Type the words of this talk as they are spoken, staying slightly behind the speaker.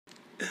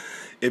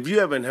If you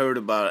haven't heard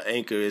about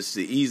Anchor, it's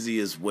the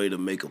easiest way to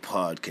make a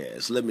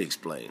podcast. Let me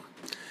explain.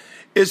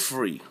 It's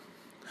free.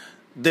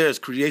 There's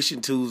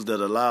creation tools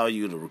that allow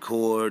you to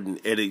record and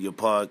edit your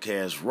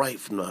podcast right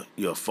from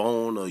your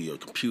phone or your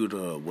computer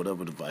or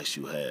whatever device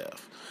you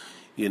have.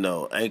 You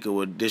know, Anchor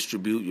will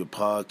distribute your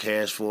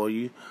podcast for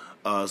you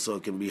so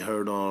it can be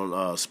heard on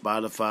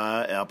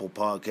Spotify, Apple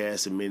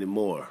Podcasts, and many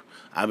more.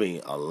 I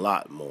mean, a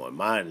lot more.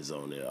 Mine is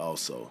on there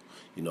also.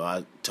 You know,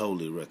 I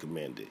totally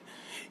recommend it.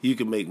 You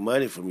can make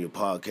money from your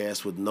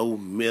podcast with no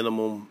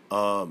minimum,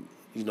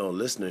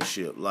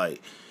 listenership.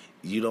 Like,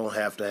 you don't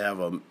have to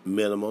have a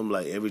minimum.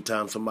 Like, every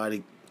time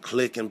somebody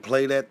click and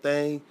play that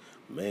thing,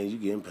 man, you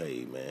getting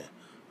paid, man.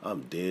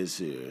 I'm dead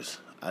serious.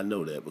 I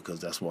know that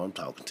because that's why I'm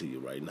talking to you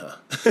right now.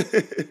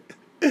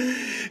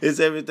 It's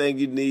everything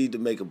you need to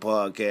make a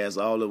podcast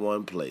all in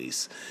one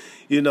place.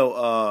 You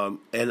know,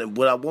 and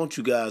what I want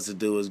you guys to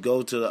do is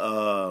go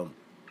to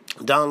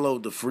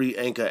download the free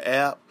Anchor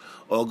app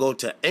or go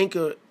to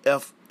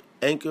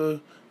anchor.fm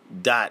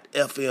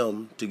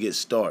to get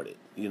started.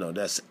 You know,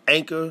 that's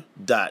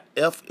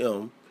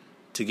anchor.fm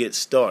to get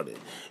started.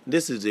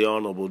 This is the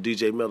Honorable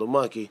DJ Metal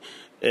Monkey,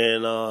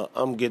 and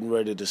I'm getting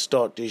ready to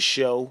start this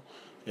show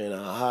in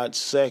a hot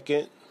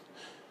second.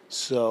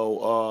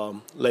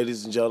 So,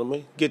 ladies and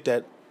gentlemen, get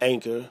that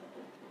Anchor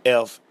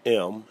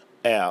FM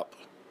app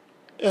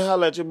and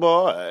holla at your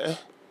boy.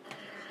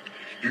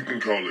 You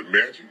can call it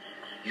magic,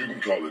 you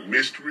can call it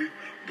mystery,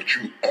 but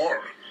you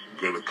are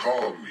going to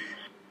call me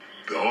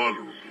the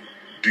Honorable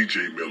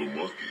DJ Metal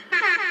Monkey.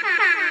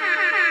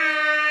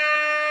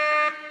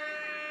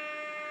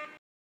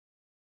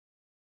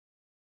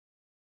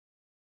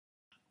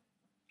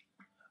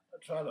 I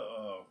try to,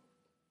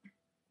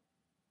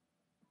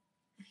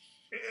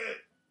 shit.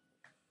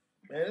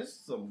 Man, this is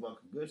some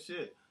fucking good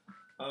shit.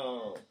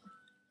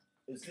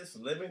 Is this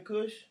Lemon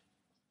Kush?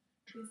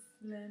 It's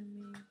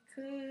Lemon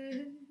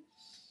Kush.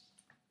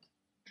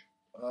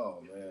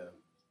 Oh, man.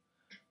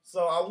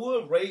 So I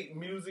would rate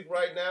music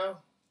right now,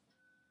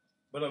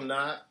 but I'm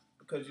not,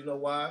 because you know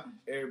why?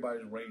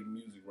 Everybody's rating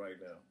music right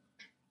now.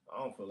 I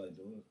don't feel like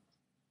doing it.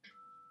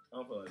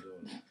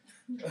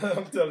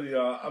 I'm telling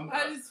y'all,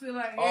 I just feel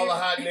like all the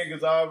hot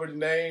niggas I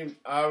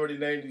already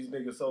named these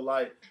niggas. So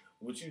like,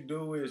 what you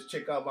do is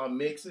check out my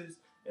mixes,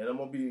 and I'm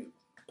gonna be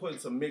putting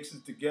some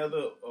mixes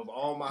together of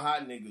all my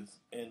hot niggas,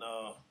 and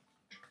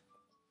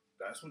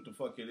that's what the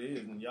fuck it is,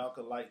 and y'all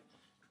can like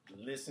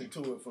listen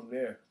to it from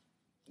there.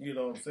 You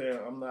know what I'm saying?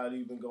 I'm not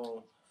even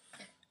gonna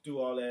do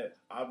all that.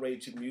 I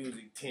rate your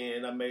music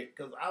 10.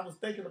 Cause I was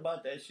thinking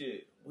about that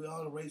shit. We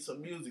ought to rate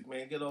some music,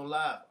 man. Get on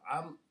live.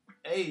 I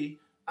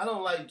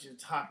don't like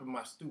just hopping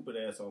my stupid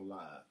ass on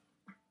live.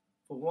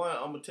 For one,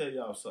 I'm gonna tell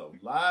y'all something.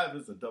 Live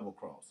is a double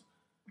cross.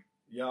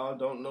 Y'all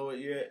don't know it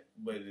yet,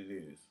 but it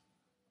is.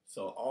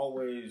 So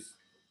always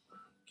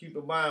keep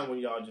in mind when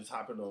y'all just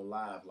hopping on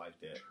live like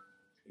that.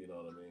 You know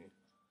what I mean?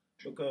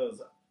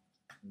 Because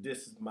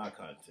this is my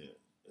content.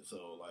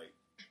 So like,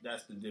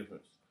 that's the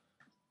difference.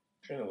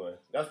 Anyway,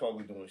 that's why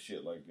we're doing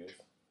shit like this.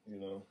 You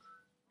know?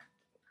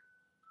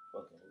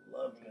 Fucking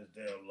loving this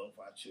damn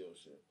lo-fi chill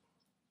shit.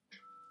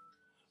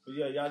 But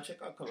yeah, y'all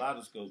check out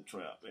Kaleidoscope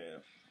Trap,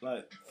 man.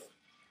 Like,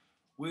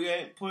 we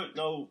ain't put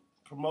no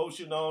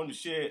promotion on the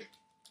shit.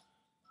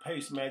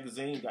 Pace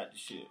Magazine got the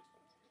shit.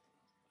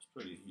 It's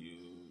pretty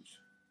huge.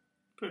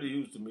 Pretty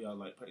huge to me. I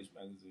like Pace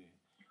Magazine.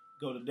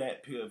 Go to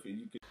that piff and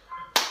you can.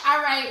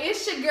 Alright,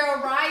 it's your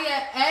girl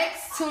Raya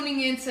X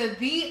tuning into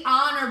the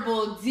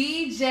Honorable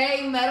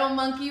DJ Metal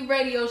Monkey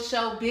Radio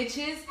Show,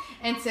 bitches.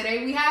 And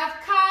today we have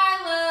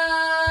KYLO.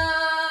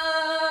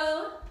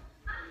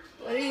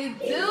 What do you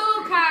do,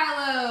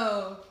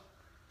 KYLO?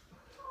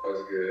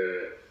 What's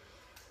good?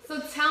 So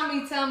tell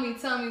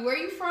me, where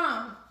you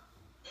from?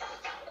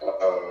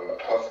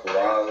 I'm from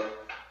Raleigh.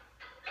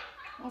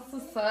 What's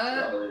up?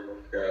 Raleigh,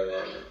 North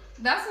Carolina.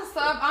 That's what's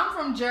up. I'm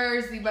from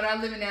Jersey, but I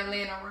live in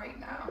Atlanta right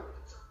now.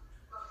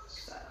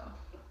 So,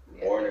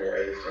 yeah. Born and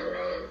raised in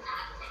Raleigh.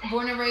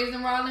 Born and raised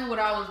in Raleigh. What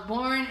I was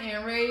born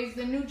and raised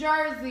in New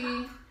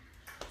Jersey.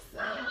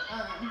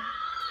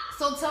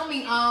 So tell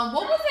me,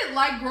 what was it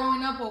like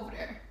growing up over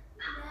there?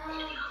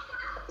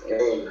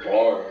 It was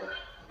boring.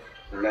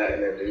 Nothing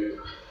to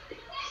do.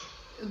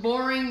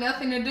 Boring,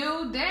 nothing to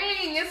do?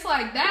 Dang, it's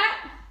like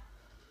that?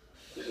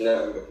 There's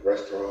nothing but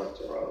restaurants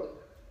in Raleigh.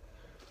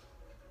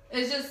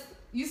 It's just,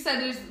 you said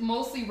there's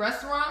mostly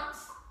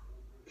restaurants?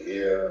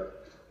 Yeah.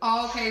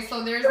 Oh, okay,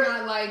 so there's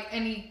not like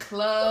any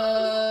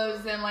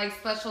clubs and like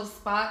special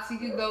spots you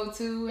could go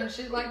to and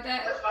shit like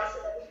that?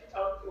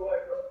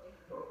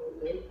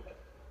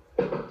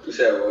 You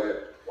said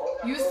what?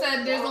 You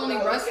said there's only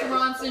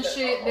restaurants and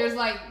shit. There's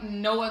like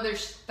no other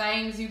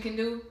things you can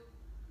do?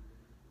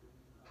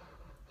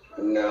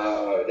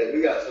 No,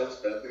 we got some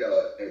stuff. We got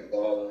like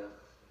paintball,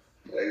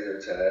 laser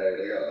tag.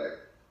 They got like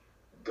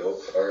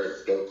go-kart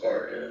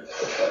and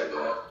stuff like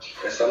that.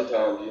 And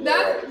sometimes, you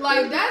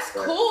know, that's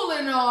cool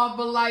and all,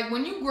 but like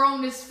when you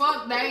grown as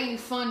fuck, that ain't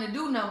fun to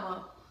do no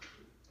more.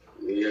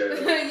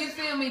 Yeah. You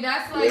feel me?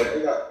 That's like. Yeah,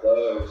 they got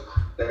clubs.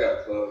 They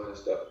got clubs and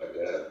stuff like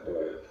that,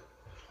 but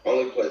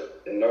only place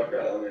in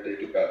down there, they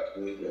do got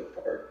amusement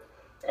park.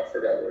 I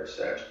forgot where it's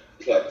at.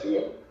 It's like 2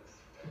 of them.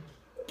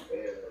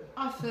 Yeah.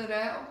 I feel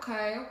that.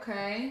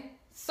 Okay.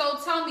 So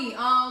tell me,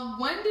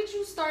 when did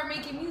you start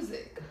making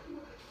music?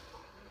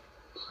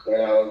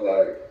 When I was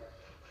like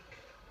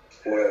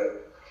 12.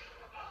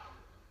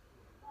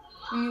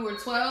 When you were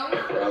 12? I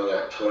was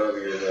like 12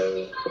 years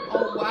old.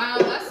 Oh wow,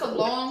 that's a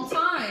long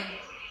time.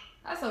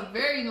 That's a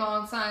very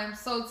long time.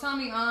 So tell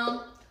me,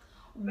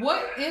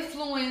 what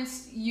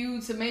influenced you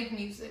to make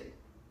music?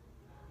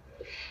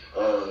 I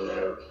don't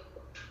know.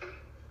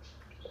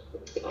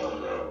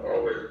 I've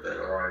always been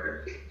a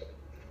writer.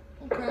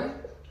 Okay.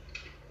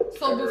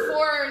 So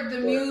before the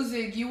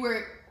music, you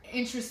were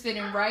interested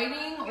in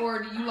writing,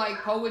 or do you like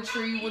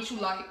poetry? What you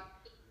like?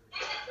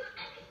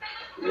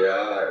 Yeah,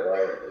 I like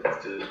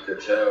writing. You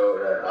could tell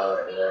that I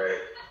like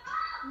writing.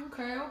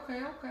 Okay.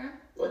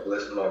 Like,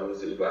 listen to my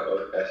music, you like, oh,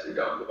 it actually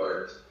got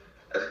bars.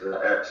 That's because I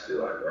actually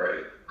like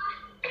writing.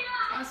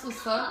 That's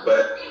what's up.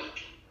 But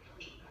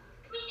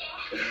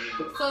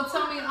So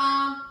tell me,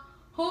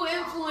 who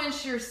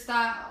influenced your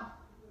style?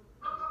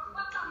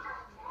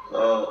 I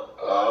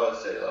would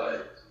say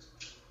like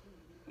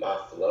my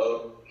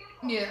flow.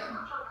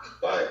 Yeah.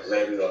 Like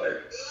maybe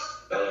like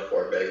Down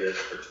for Vegas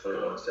or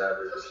 21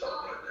 Savage or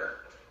something like that.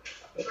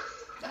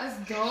 That's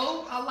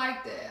dope. I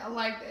like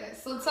that.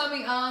 So tell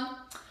me,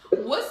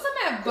 what's some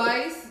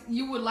advice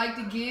you would like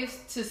to give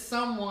to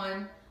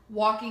someone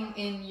walking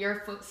in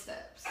your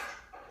footsteps?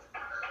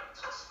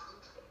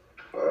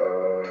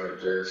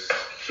 Just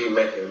keep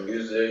making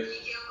music.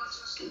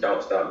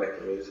 Don't stop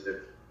making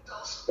music.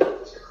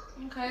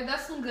 Okay,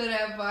 that's some good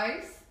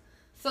advice.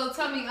 So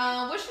tell me,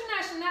 what's your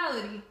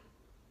nationality?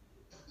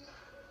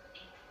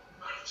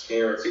 Can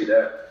you repeat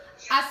that?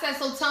 I said,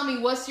 so tell me,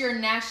 what's your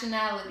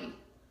nationality?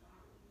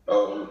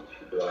 Black.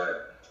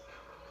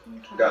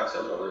 Okay. Got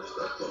some other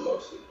stuff, but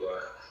mostly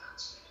black.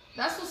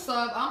 That's what's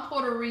up. I'm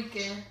Puerto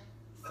Rican.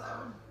 So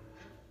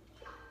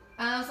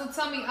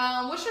tell me,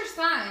 what's your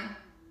sign?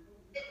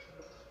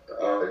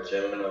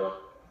 Gemini.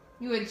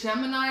 You a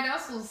Gemini?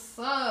 That's what's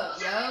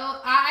up, yo.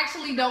 I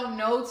actually don't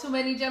know too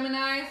many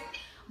Geminis,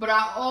 but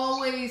I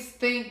always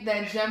think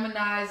that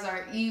Geminis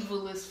are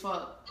evil as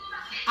fuck.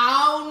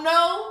 I don't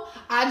know.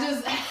 I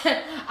just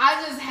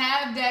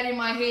have that in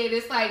my head.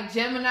 It's like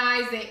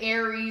Geminis and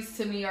Aries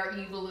to me are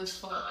evil as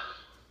fuck.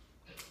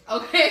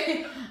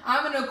 Okay?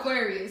 I'm an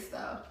Aquarius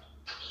though.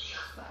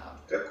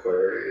 So,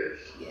 Aquarius.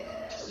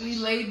 yeah, we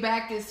laid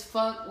back as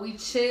fuck. We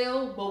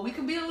chill, but we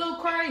can be a little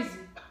crazy.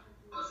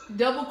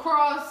 Double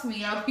cross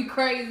me, I'll be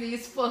crazy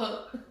as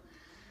fuck.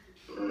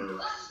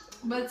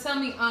 But tell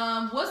me,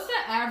 what's the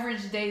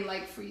average day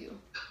like for you?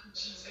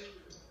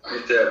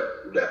 What's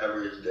the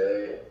average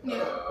day?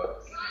 Yeah.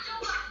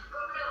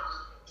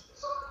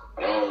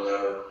 I don't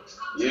know.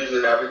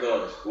 Usually I be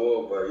going to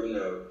school, but you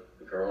know,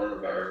 the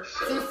coronavirus.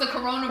 So Since the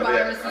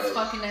coronavirus is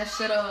fucking that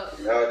shit up.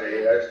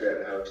 Nowadays, I just be at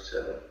the house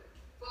chilling.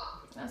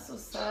 That's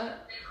what's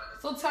up.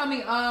 So tell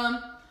me,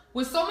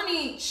 with so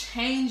many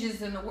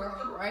changes in the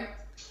world, right?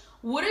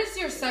 What is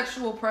your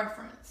sexual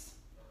preference?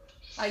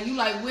 Like, you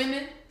like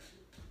women?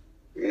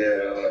 Yeah,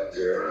 I like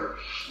girls.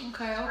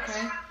 Okay.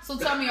 So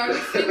tell me, are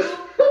you single?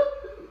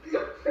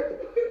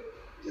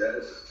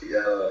 Yes, yeah,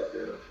 I like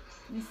girls.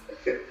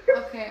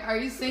 Okay, are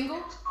you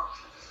single?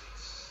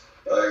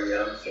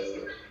 Yeah, I'm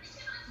single.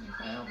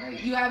 Okay.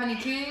 You have any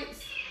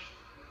kids?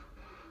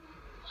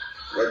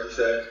 What'd you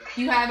say?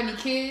 You have any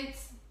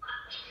kids?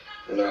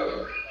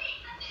 No.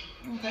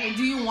 Okay.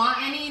 Do you want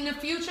any in the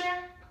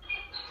future?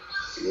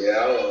 Yeah, I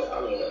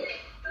want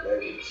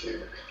maybe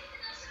 2.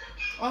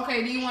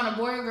 Okay, do you want a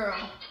boy or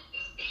girl?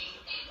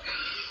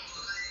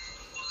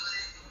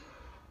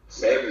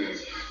 Maybe.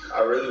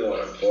 I really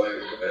want a boy,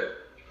 but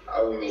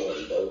I wouldn't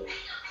want both.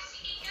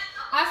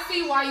 I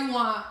see why you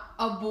want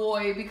a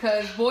boy,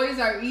 because boys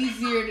are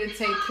easier to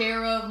take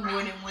care of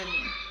more than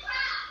women.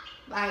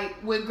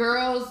 Like, with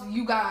girls,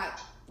 you gotta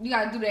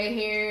do their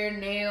hair,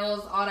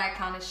 nails, all that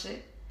kind of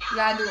shit. You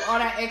gotta do all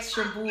that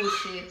extra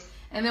bullshit.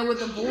 And then with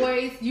the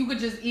boys, you could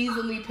just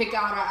easily pick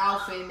out our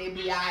outfit and they'd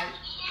be alright.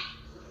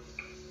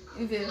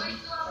 You feel me?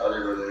 All they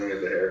really need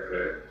is a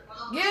haircut.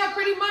 Yeah,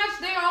 pretty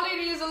much. All they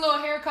need is a little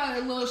haircut, a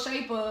little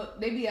shape up.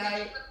 They be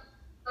alright.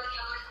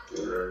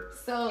 Yeah.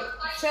 So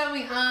tell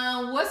me,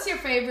 what's your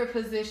favorite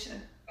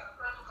position?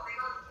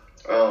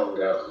 I don't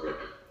got one.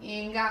 You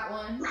ain't got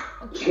one.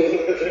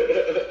 Okay.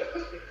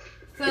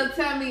 So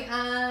tell me,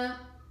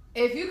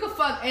 if you could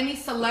fuck any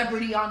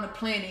celebrity on the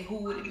planet, who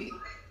would it be?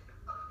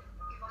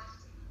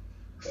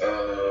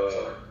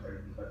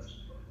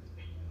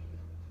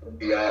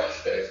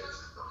 Beyonce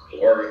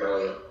or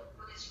Rihanna.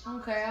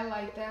 Okay, I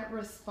like that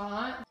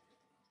response.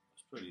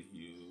 It's pretty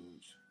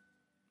huge.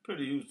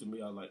 Pretty huge to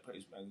me. I like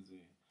Pace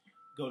Magazine.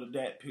 Go to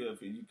that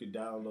PF and you can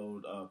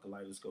download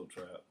Kaleidoscope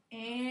Trap.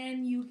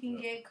 And you can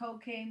get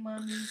cocaine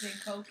mummies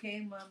and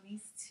cocaine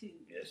mummies too.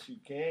 Yes, you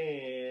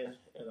can.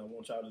 And I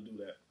want y'all to do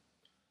that.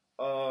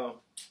 I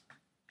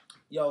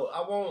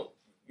want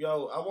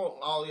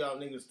all y'all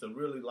niggas to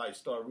really like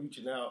start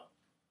reaching out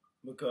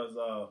because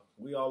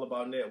we all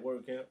about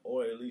networking,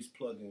 or at least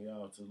plugging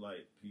y'all to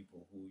like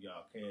people who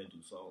y'all can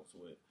do songs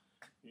with.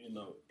 You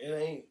know, it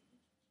ain't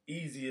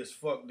easy as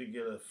fuck to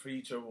get a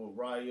feature with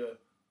Raya.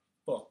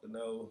 Fuck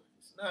no,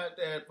 it's not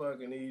that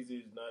fucking easy.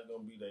 It's not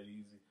gonna be that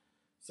easy.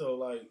 So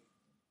like,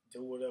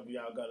 do whatever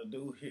y'all gotta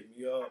do. Hit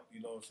me up.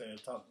 You know what I'm saying?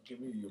 Give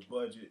me your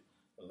budget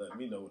and let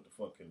me know what the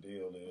fucking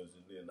deal is,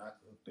 and then I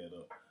can hook that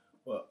up.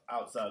 But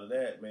outside of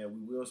that, man,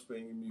 we will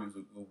spin your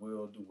music. We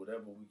will do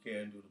whatever we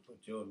can do to put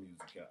your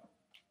music out.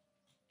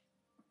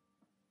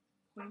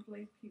 When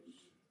play pew.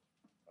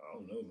 I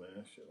don't know,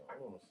 man. Shit, I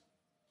don't know.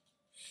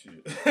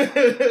 Shit.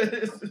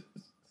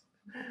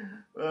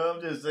 Well,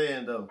 I'm just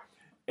saying though.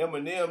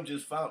 Eminem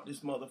just found this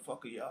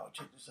motherfucker, y'all.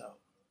 Check this out.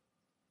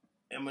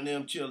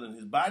 Eminem chilling.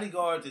 His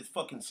bodyguards is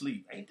fucking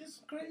sleep. Ain't this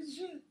some crazy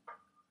shit?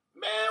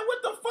 Man,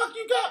 what the fuck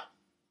you got?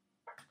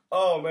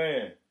 Oh,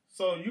 man.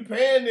 So you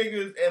paying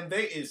niggas and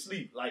they is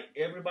sleep. Like,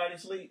 everybody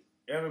sleep?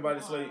 Everybody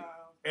sleep?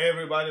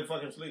 Everybody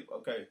fucking sleep?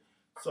 Okay.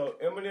 So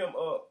Eminem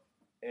up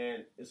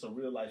and it's a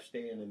real life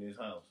stand in his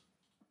house.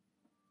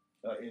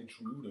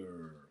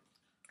 Intruder.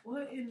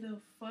 What in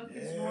the fuck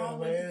is wrong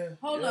with man.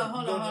 Hold up.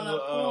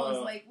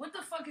 Pause. Like, what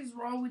the fuck is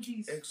wrong with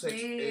these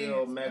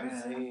XXL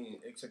magazine,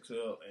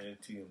 XXL and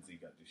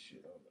TMZ got this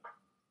shit on there.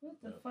 What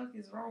the fuck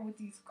is wrong with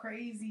these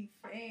crazy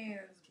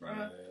fans, bro?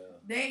 Yeah.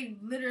 They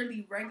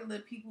literally regular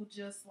people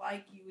just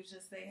like you. It's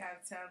just they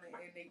have talent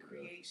and they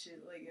create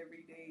shit like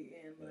every day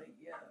and like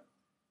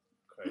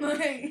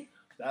Crazy.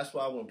 That's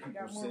why when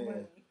people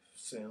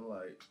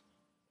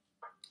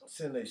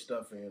send their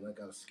stuff in, I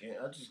gotta scan.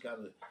 I just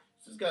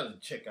gotta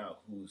check out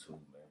who's who,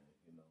 man.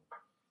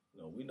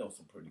 You know, we know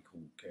some pretty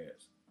cool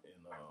cats,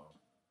 and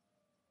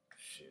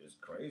shit, it's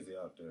crazy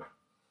out there.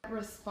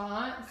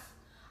 Response.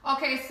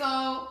 Okay,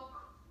 so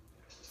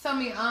tell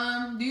me,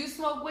 do you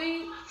smoke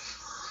weed?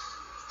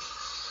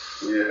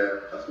 Yeah,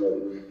 I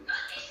smoke weed.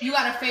 You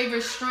got a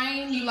favorite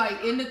strain? You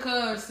like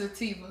indica or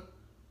sativa?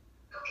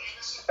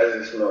 I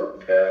just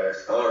smoke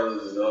gas. I don't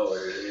really know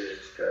what it is,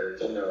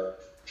 cause you know.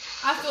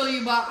 I feel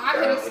you, but I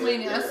can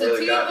explain it. A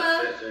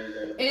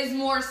sativa is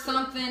more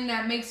something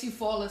that makes you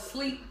fall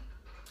asleep.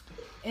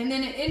 And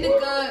then an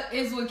indica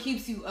is what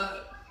keeps you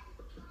up.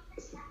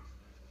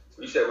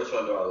 You said which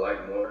one do I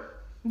like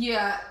more?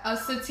 Yeah, a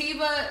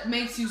sativa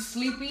makes you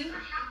sleepy.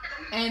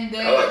 And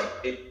then... I like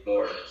it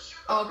more.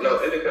 Okay.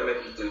 No, indica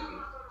makes you sleepy.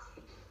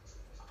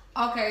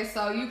 Okay,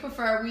 so you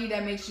prefer weed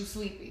that makes you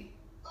sleepy?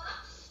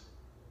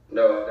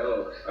 No, I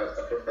don't. I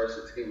prefer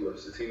sativa.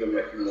 Sativa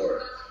makes you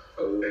more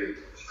awake.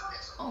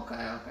 Okay.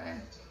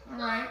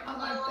 Alright, I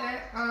like that.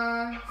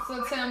 So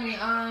tell me,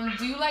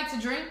 do you like to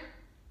drink?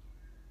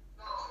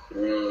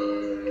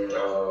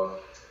 No.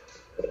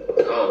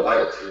 I don't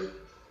like to.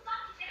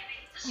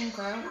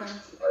 Okay.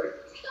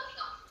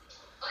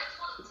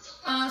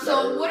 So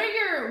what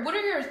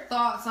are your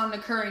thoughts on the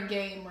current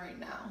game right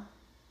now?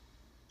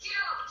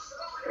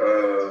 A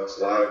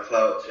lot of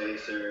clout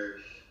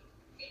chasers.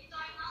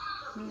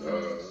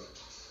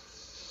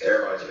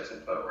 Everybody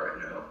chasing clout right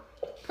now.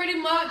 Pretty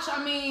much.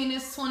 I mean,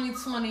 it's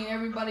 2020.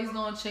 Everybody's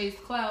gonna chase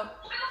clout.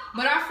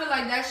 But I feel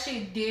like that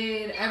shit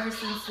did ever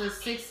since the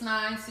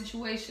 6ix9ine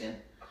situation.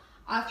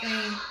 I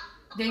think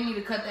they need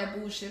to cut that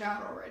bullshit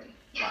out already.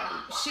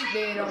 Like, shit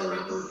dead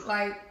already.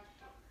 Like,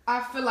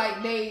 I feel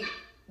like they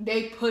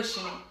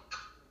pushing it.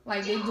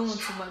 Like, they doing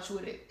too much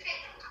with it.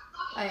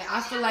 Like,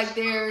 I feel like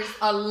there's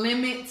a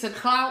limit to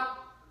clout.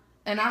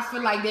 And I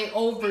feel like they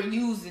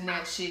overusing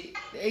that shit.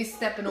 They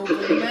stepping over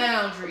the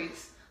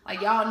boundaries.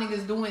 Like, y'all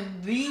niggas doing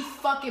the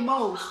fucking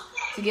most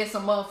to get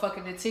some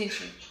motherfucking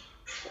attention.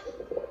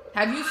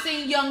 Have you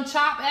seen Young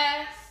Chop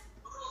ass?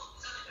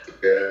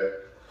 Yeah.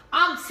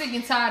 I'm sick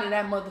and tired of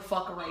that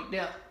motherfucker right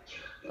there.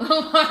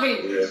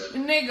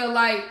 Nigga,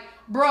 like,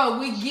 bro,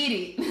 we get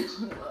it.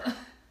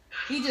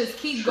 He just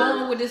keep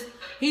going with this.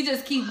 He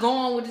just keep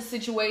going with the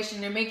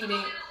situation and making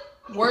it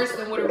worse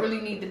than what it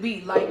really need to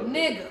be. Like,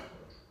 nigga.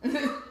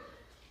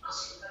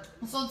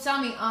 So tell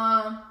me,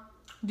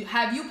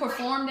 have you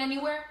performed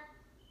anywhere?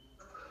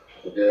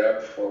 Yeah, I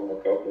performed a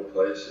couple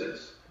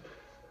places.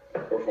 I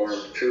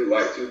performed two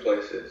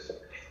places.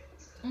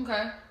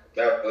 Okay.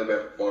 I've really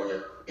been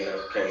performing,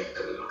 came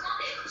to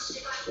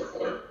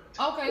perform.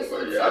 Okay,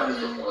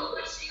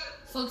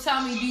 so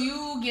tell me, do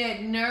you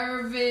get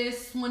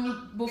nervous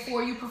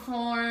before you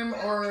perform,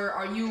 or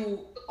are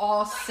you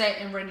all set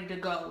and ready to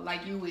go?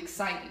 Like, you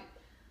excited?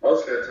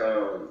 Most of the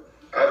time,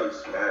 I be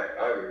smacked.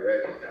 I be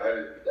ready.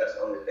 That's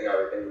the only thing I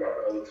be thinking about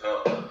the whole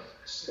time.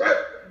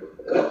 Right?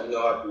 Because,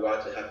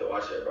 I have to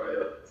watch everybody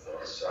else.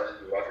 So I just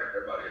be watching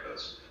everybody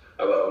else.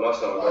 I'm like, oh, my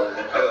song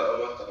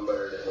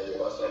better than him.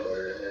 My song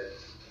better than him.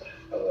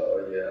 I'm like,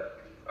 oh, yeah.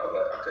 I'm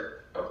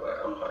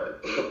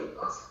hyped.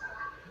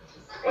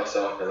 My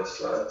song finna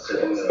slap.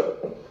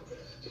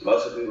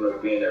 Most of the people are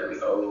being every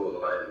old,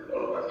 like,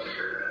 don't know how to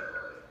hear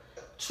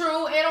that.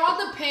 True. It all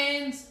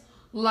depends,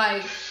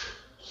 like,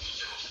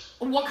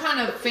 what kind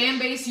of fan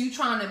base you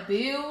trying to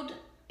build,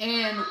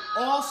 and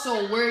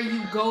also where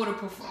you go to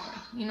perform.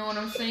 You know what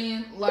I'm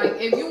saying? Like,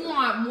 if you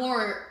want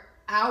more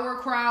our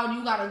crowd,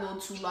 you gotta go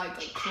to like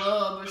a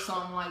club or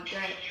something like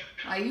that.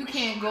 Like you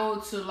can't go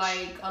to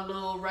like a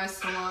little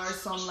restaurant or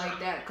something like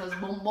that, because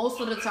most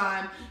of the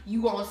time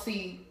you gonna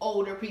see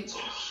older people.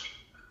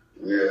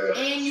 Yeah.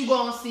 And you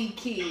gonna see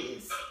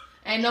kids.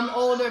 And them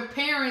older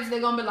parents, they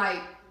gonna be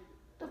like,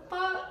 the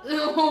fuck?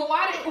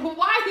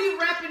 Why are you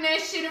rapping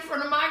that shit in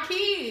front of my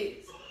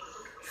kids?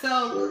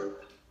 So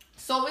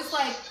it's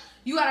like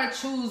you gotta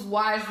choose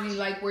wisely,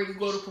 like where you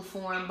go to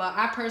perform. But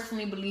I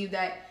personally believe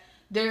that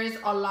there's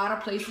a lot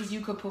of places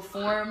you could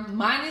perform,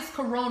 minus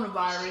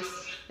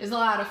coronavirus. There's a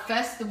lot of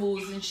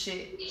festivals and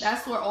shit.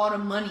 That's where all the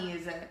money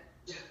is at.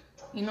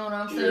 You know what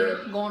I'm saying?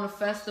 Yeah. Going to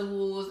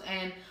festivals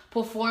and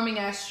performing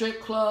at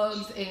strip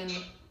clubs and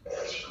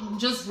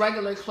just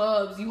regular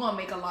clubs, you gonna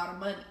make a lot of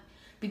money.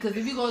 Because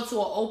if you go to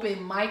an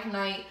open mic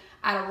night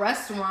at a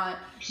restaurant,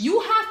 you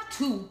have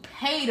to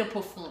pay to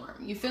perform.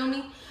 You feel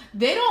me?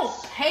 They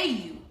don't pay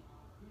you.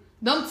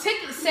 Them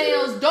ticket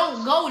sales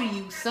don't go to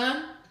you,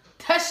 son.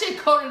 That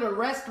shit go to the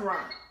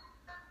restaurant.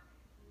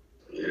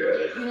 Yeah.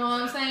 You know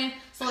what I'm saying?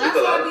 So that's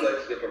why a lot of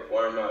places to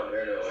perform out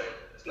there, though.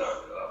 It's not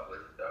a lot of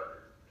places out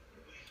there.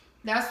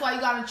 That's why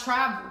you gotta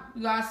travel.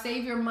 You gotta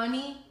save your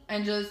money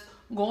and just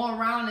go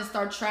around and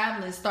start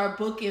traveling, start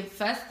booking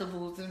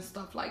festivals and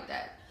stuff like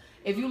that.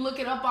 If you look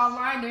it up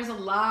online, there's a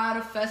lot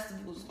of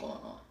festivals going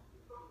on.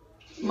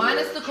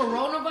 Minus the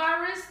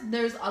coronavirus,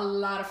 there's a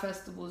lot of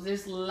festivals.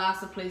 There's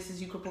lots of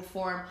places you could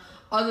perform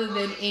other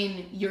than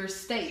in your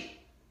state.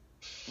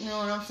 You know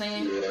what I'm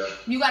saying? Yeah.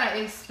 You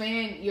gotta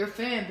expand your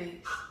fan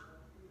base.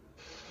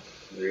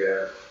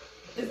 Yeah.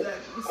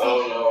 Exactly. So, I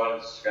don't know. I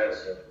just gotta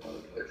say other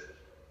places.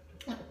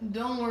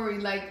 Don't worry.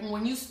 Like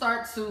when you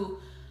start to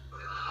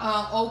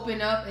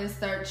open up and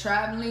start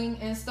traveling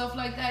and stuff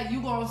like that,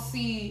 you gonna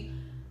see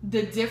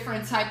the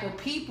different type of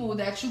people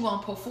that you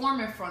gonna perform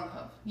in front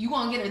of. You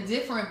gonna get a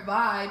different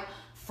vibe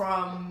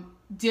from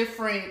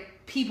different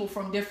people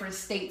from different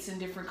states and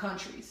different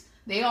countries.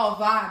 They all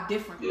vibe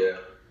differently. Yeah.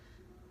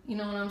 You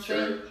know what I'm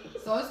saying?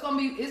 So it's gonna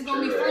be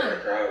fun.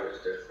 The crowd is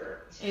different.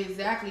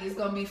 Exactly. It's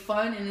gonna be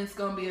fun and it's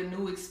gonna be a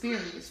new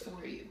experience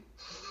for you.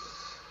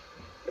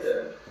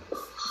 Yeah.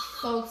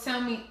 So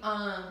tell me,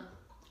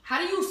 how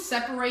do you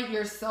separate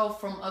yourself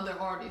from other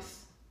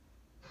artists?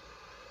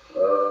 I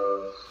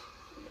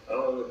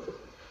don't know.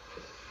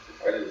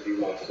 I just be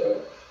myself,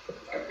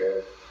 I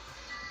guess.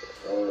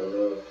 I don't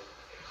know.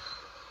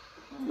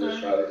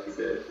 Just try to keep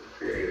it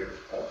creative.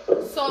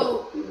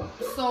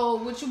 So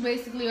what you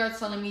basically are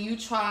telling me, you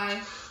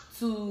try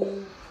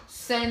to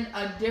send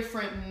a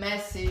different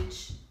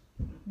message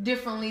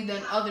differently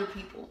than other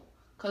people.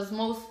 Because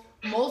most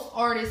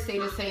artists say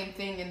the same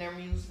thing in their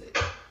music.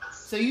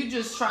 So you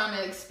just trying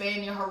to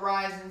expand your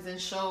horizons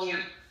and show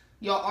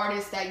your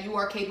artists that you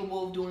are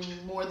capable of doing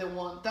more than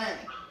one thing.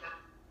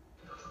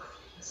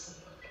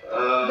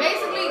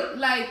 Basically,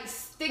 like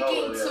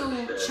sticking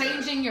to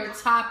changing your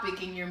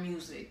topic in your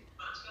music.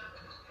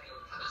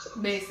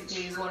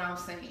 Basically, is what I'm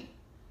saying.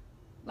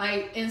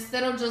 Like,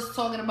 instead of just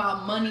talking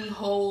about money,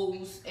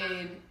 hoes,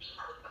 and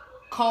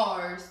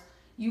cars,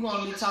 you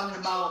gonna be talking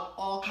about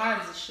all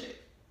kinds of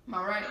shit. Am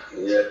I right?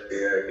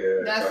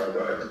 Yeah.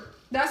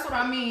 That's what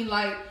I mean.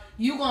 Like,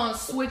 you gonna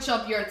switch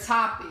up your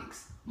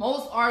topics.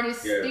 Most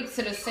artists stick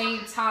to the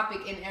same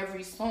topic in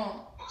every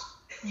song,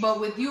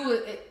 but with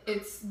you,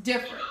 it's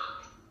different.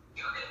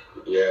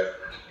 Yeah.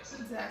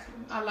 Exactly.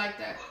 I like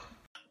that.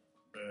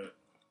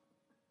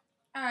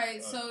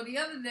 Alright, so the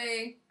other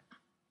day,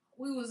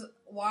 we was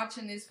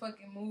watching this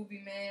fucking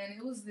movie, man.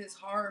 It was this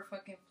horror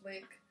fucking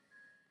flick.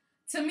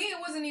 To me, it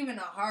wasn't even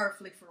a horror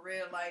flick for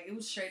real. Like, it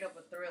was straight up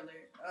a thriller.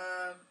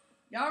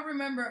 Y'all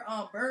remember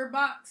Bird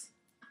Box?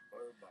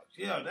 Bird Box.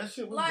 Yeah, that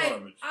shit was like,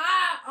 garbage.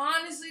 I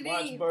honestly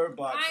Watch Bird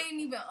Box. I didn't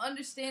even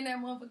understand that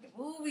motherfucking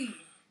movie.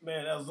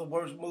 Man, that was the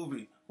worst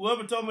movie.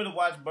 Whoever told me to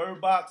watch Bird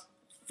Box,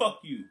 fuck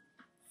you.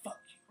 Fuck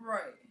you.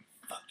 Right.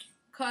 Fuck you.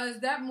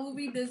 Because that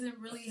movie doesn't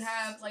really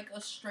have, like,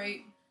 a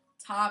straight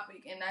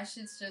topic. And that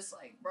shit's just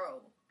like, bro.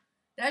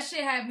 That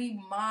shit had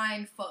me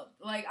mind fucked.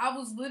 Like, I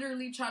was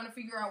literally trying to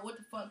figure out what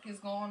the fuck is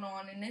going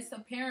on. And it's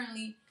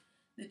apparently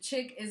the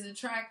chick is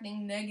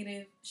attracting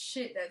negative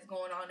shit that's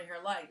going on in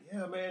her life.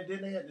 Yeah, man.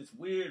 Then they had this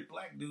weird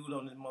black dude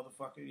on this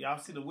motherfucker. Y'all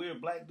see the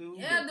weird black dude?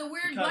 Yeah, the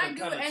weird black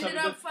dude ended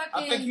up fucking...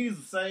 I think he's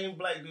the same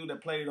black dude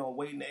that played on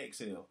Waiting to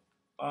Exhale.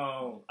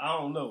 I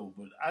don't know.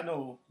 But I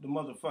know the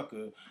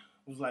motherfucker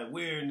was like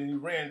weird and then he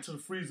ran into the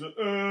freezer.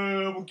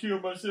 I'm gonna kill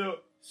myself.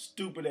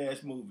 Stupid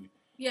ass movie.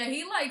 Yeah,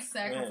 he like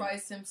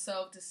sacrificed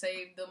himself to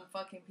save them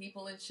fucking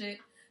people and shit.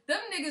 Them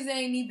niggas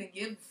ain't even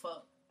give a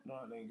fuck. No,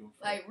 they ain't give a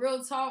fuck. Like,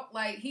 real talk,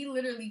 like, he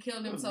literally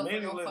killed himself for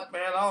no fucking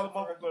man, all the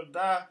motherfuckers gonna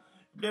die.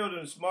 They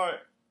were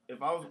smart. If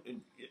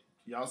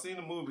y'all seen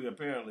the movie,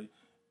 apparently,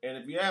 and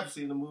if you haven't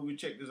seen the movie,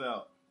 check this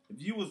out.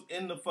 If you was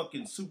in the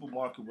fucking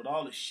supermarket with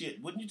all the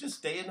shit, wouldn't you just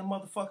stay in the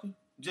motherfucker?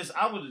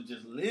 I would have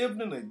just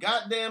lived in the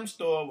goddamn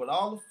store with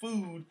all the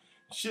food,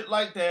 shit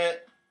like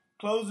that.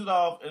 Close it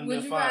off and would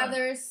then you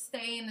rather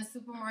stay in a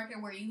supermarket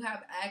where you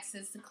have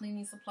access to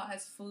cleaning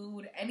supplies,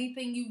 food,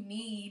 anything you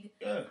need,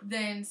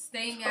 than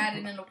staying at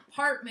in an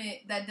apartment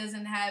that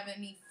doesn't have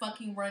any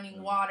fucking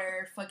running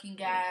water, fucking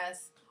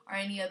gas, or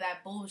any of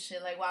that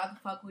bullshit? Like, why the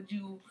fuck would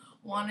you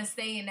want to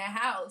stay in that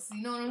house?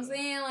 You know what I'm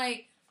saying?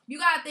 Like, you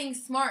gotta think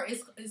smart.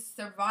 It's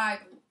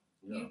survival.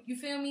 Yeah. You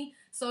feel me?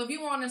 So if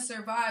you want to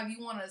survive,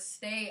 you want to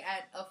stay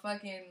at a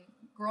fucking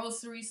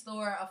grocery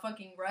store, a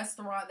fucking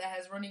restaurant that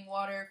has running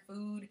water,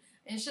 food,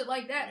 and shit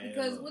like that. Man,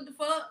 because what the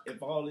fuck?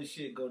 If all this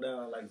shit go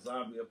down like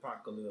zombie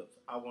apocalypse,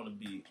 I want to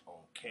be on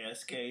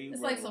Cascade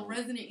It's Road. Like some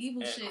Resident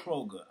Evil at shit.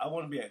 Kroger. I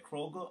want to be at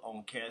Kroger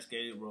on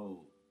Cascade Road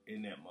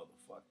in that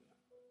motherfucker.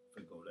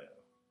 If it go down.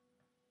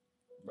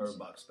 Bird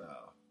Box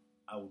style.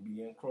 I would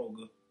be in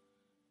Kroger.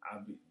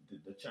 I'll be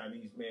the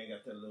Chinese man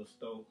got that little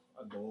stove.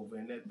 I go over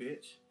in that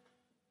bitch,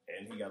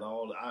 and he got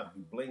I'd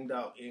be blinged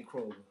out in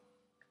Kroger.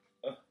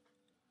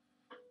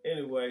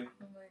 Anyway,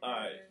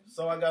 alright,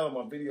 so I got on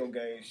my video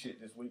game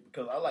shit this week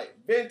because I like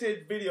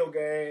vintage video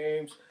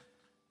games.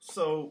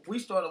 So we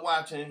started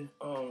watching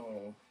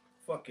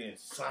fucking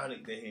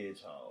Sonic the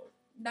Hedgehog.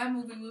 That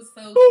movie was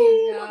so cute,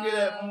 y'all. Look at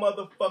that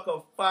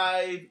motherfucker,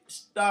 5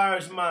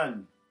 stars,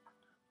 man.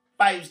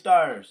 5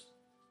 stars.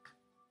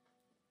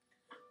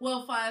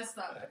 Well, 5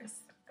 stars.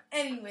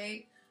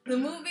 Anyway, the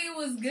movie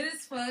was good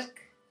as fuck.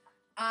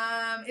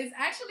 It's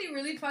actually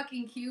really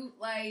fucking cute.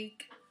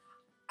 Like,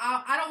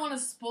 I don't want to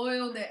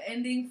spoil the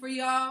ending for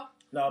y'all.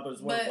 No, but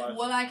it's worth watching.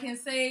 What I can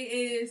say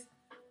is,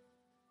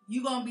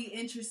 you're going to be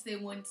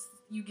interested once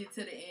you get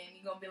to the end.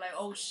 You're going to be like,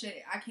 oh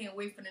shit, I can't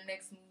wait for the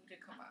next movie to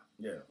come out.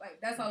 Yeah. Like,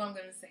 that's all I'm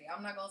going to say.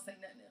 I'm not going to say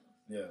nothing else.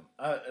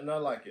 Yeah. I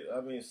like it. I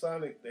mean,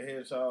 Sonic the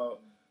Hedgehog,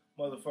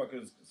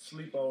 motherfuckers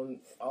sleep on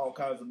all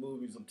kinds of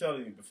movies. I'm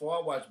telling you, before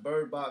I watch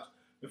Bird Box,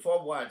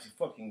 before I watch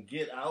fucking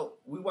Get Out,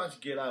 we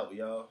watched Get Out,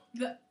 y'all.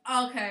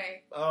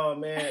 Okay. Oh,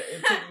 man.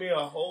 It took me a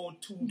whole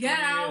 2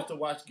 years to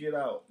watch Get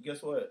Out.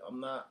 Guess what? I'm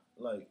not,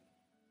 like...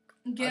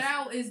 Get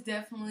Out is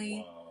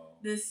definitely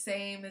the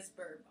same as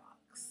Bird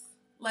Box.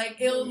 Like,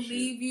 it'll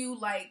leave you,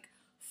 like,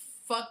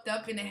 fucked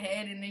up in the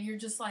head, and then you're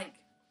just like...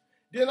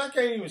 Then I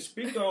can't even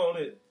speak on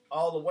it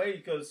all the way,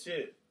 because,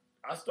 shit,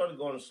 I started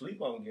going to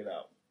sleep on Get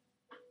Out.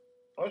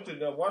 I'm sitting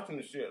there watching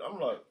the shit. I'm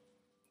like...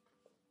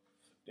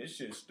 This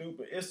shit's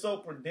stupid. It's so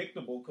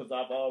predictable because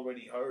I've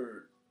already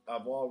heard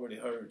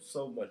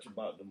so much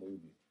about the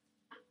movie.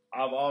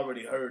 I've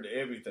already heard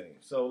everything.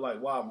 So,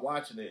 like, while I'm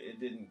watching it, it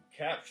didn't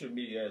capture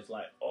me as,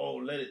 like, oh,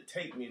 let it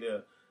take me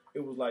there. It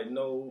was like,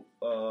 no,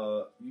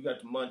 you got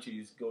the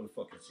munchies, go to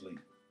fucking sleep.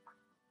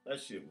 That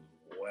shit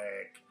was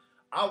whack.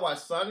 I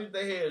watched Sonic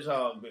the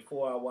Hedgehog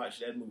before I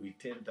watched that movie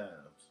 10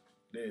 times.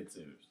 Dead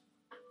serious.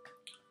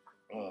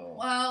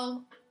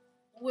 Well...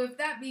 With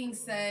that being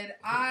said,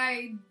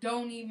 I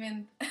don't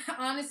even...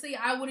 Honestly,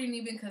 I wouldn't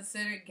even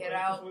consider Get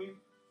Out.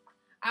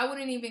 I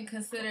wouldn't even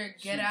consider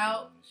Get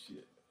Out.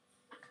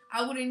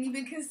 I wouldn't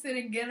even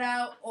consider Get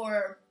Out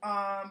or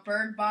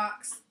Bird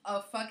Box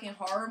a fucking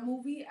horror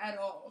movie at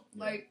all.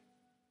 Yeah. Like,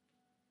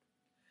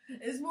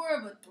 it's more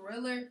of a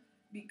thriller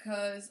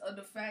because of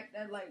the fact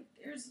that, like,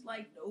 there's,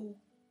 like, no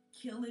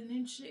killing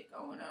and shit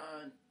going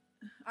on.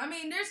 I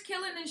mean, there's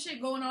killing and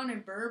shit going on in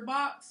Bird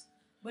Box.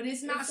 But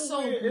it's not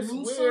so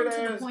gruesome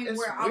to the point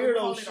where I would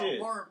call it a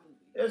horror movie.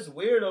 It's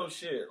weirdo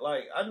shit.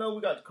 Like, I know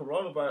we got the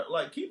coronavirus.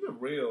 Like, keep it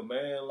real,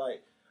 man.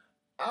 Like,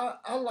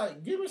 I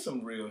like, give me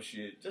some real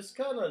shit. Just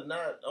kind of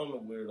not on the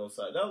weirdo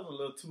side. That was a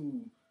little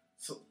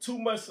too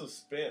much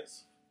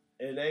suspense.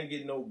 And they ain't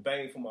getting no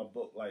bang for my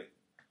buck. Like,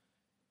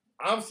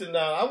 I'm sitting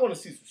down. I want to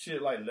see some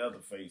shit like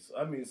Leatherface.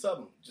 I mean,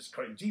 something just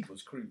crazy.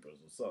 Jeepers Creepers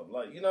or something.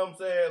 Like, you know what I'm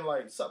saying?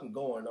 Like, something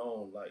going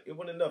on. Like, it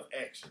wasn't enough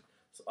action.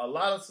 So a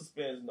lot of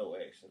suspense, no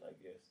action, I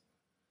guess.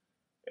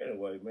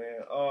 Anyway,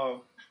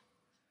 man.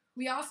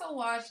 We also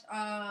watched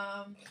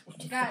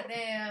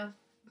goddamn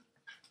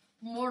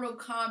Mortal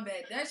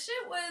Kombat. That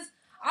shit was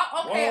I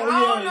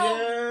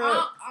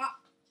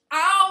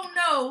don't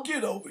know.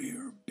 Get over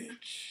here,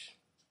 bitch.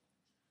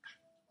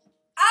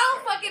 I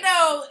don't fucking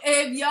know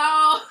if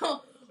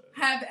y'all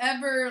have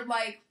ever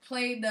like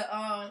played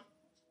the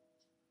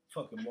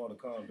fucking Mortal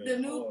Kombat.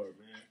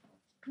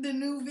 The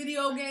new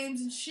video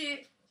games and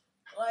shit.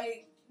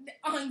 Like,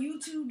 on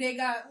YouTube, they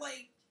got,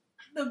 like,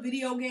 the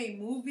video game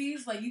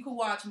movies. Like, you could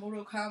watch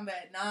Mortal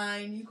Kombat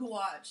 9. You could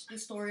watch the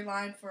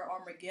storyline for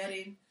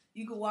Armageddon.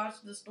 You could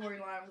watch the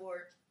storyline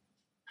for...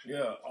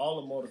 Yeah, all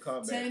of Mortal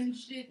Kombat. 10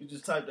 shit. You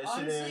just type that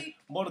shit in.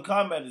 Mortal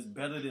Kombat is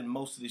better than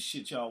most of the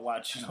shit y'all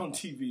watching on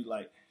TV.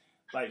 Like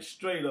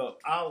straight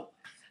up.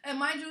 And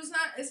mind you,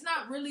 it's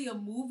not really a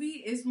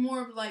movie. It's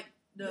more of, like,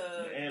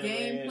 the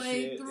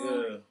gameplay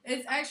through. Yeah.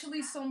 It's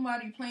actually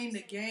somebody playing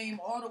the game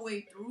all the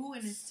way through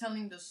and it's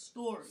telling the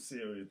story.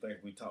 Serious, think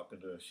we talking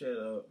to her. Shut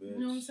up, bitch. You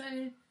know what I'm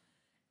saying?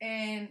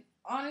 And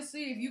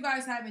honestly, if you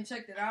guys haven't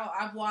checked it out,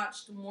 I've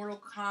watched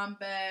Mortal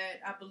Kombat,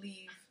 I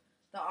believe,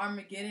 the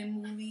Armageddon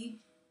movie,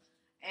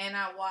 and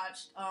I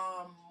watched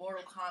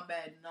Mortal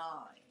Kombat 9.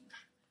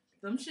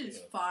 Them shit's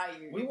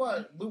fire. We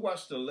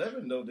watched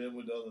 11 though, didn't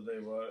we, the other day,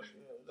 right?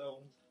 Yeah, that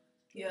one.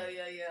 Yeah.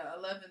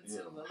 11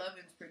 too.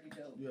 11's pretty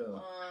dope. Yeah.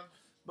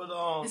 But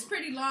it's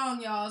pretty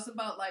long, y'all. It's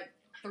about like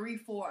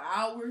 3-4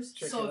 hours.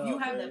 So if you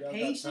have the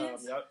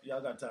patience,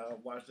 y'all got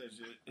time. Watch that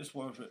shit. It's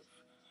worth it.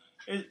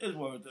 It's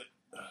worth it.